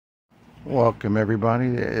Welcome everybody,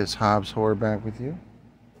 it's Hobbs Horror back with you,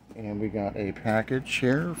 and we got a package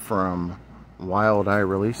here from Wild Eye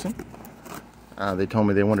Releasing. They told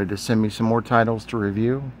me they wanted to send me some more titles to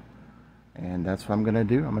review, and that's what I'm going to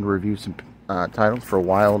do. I'm going to review some titles for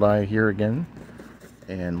Wild Eye here again,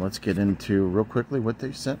 and let's get into real quickly what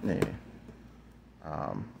they sent me.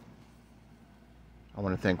 I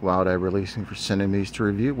want to thank Wild Eye Releasing for sending these to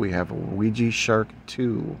review. We have Ouija Shark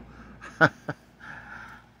 2.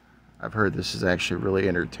 I've heard this is actually really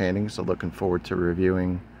entertaining, so looking forward to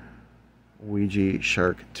reviewing Ouija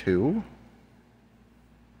Shark 2.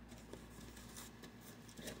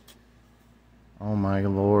 Oh my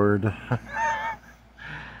lord.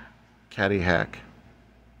 Caddy Hack.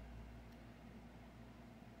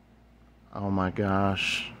 Oh my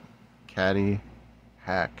gosh. Caddy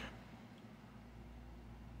Hack.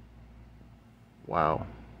 Wow.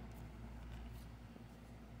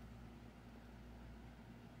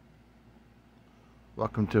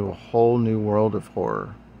 Welcome to a whole new world of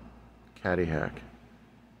horror. Caddy Hack.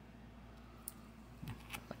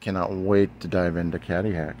 I cannot wait to dive into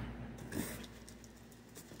Caddy Hack.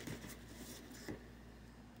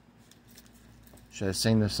 Should I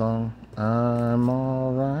sing the song? I'm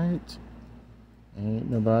alright. Ain't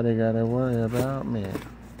nobody gotta worry about me.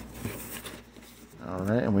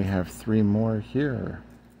 Alright, and we have 3 more here.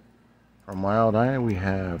 From Wild Eye, we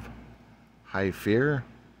have High Fear.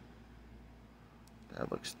 That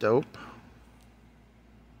looks dope.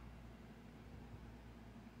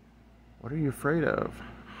 What are you afraid of?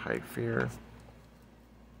 High Fear.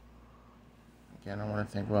 Again, I want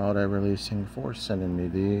to thank Wild Eye Releasing for sending me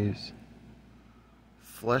these.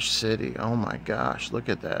 Flesh City. Oh my gosh, look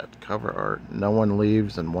at that cover art. No one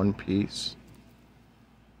leaves in one piece.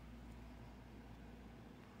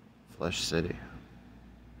 Flesh City.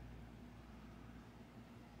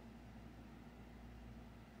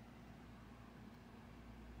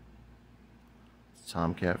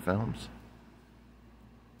 Tomcat Films.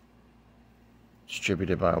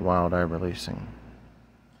 Distributed by Wild Eye Releasing.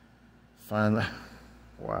 Finally,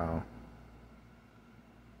 wow.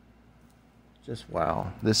 Just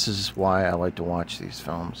wow. This is why I like to watch these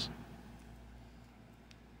films.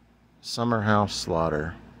 Summer House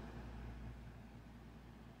Slaughter.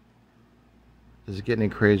 Does it get any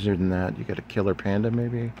crazier than that? You got a killer panda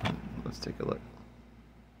maybe? Let's take a look.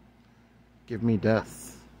 Give me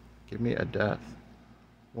death. Give me a death.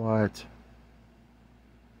 What?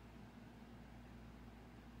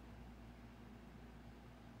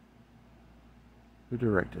 Who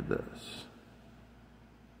directed this?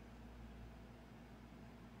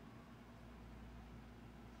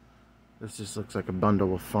 This just looks like a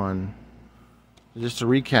bundle of fun. Just to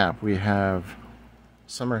recap, we have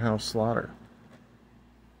Summer House Slaughter.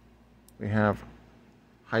 We have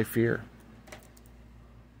High Fear.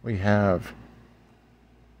 We have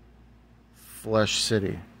Flesh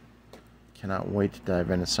City. Cannot wait to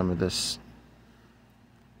dive into some of this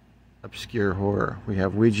obscure horror. We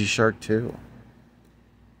have Ouija Shark 2.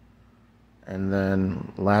 And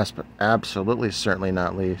then last but absolutely certainly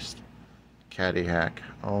not least, Caddy Hack.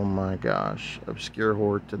 Oh my gosh. Obscure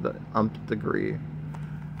horror to the nth degree.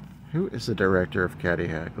 Who is the director of Caddy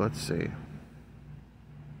Hack? Let's see.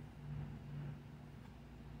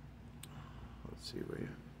 Let's see where you...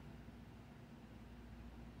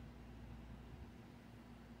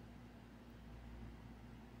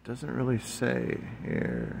 Doesn't really say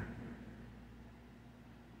here.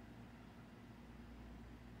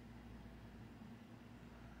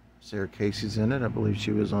 Sarah Casey's in it. I believe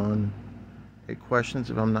she was on 8 Questions,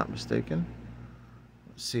 if I'm not mistaken.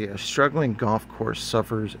 Let's see. A struggling golf course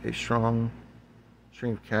suffers a strong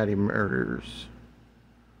string of caddy murders.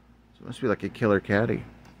 So it must be like a killer caddy.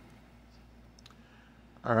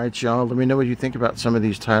 Alright, y'all. Let me know what you think about some of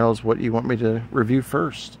these titles. What do you want me to review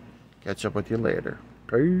first? Catch up with you later.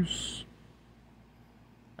 Peace.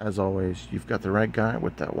 As always, you've got the right guy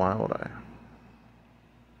with that wild eye.